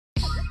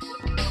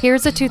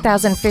Here's a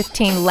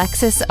 2015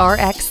 Lexus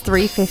RX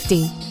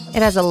 350.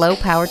 It has a low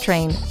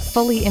powertrain,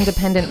 fully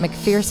independent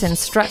McPherson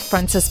strut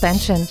front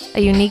suspension, a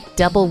unique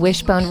double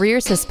wishbone rear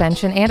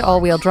suspension, and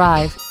all-wheel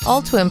drive,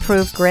 all to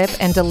improve grip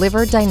and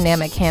deliver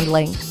dynamic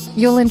handling.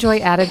 You'll enjoy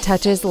added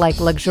touches like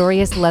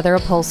luxurious leather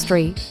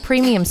upholstery,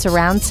 premium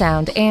surround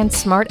sound, and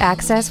smart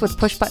access with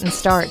push-button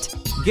start.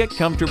 Get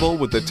comfortable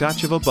with the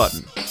touch of a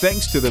button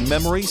thanks to the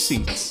memory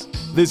seats.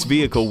 This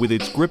vehicle with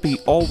its grippy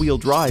all-wheel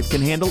drive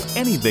can handle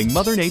anything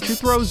Mother Nature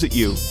throws at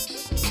you.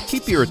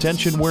 Keep your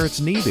attention where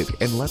it's needed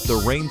and let the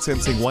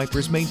rain-sensing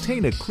wipers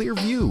maintain a clear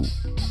view.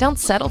 Don't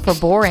settle for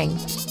boring.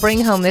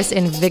 Bring home this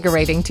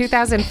invigorating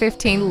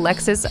 2015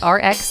 Lexus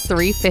RX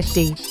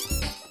 350.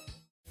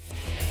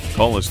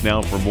 Call us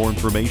now for more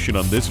information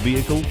on this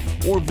vehicle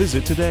or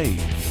visit today.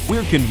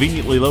 We're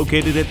conveniently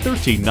located at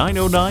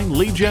 13909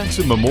 Lee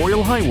Jackson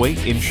Memorial Highway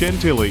in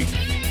Chantilly.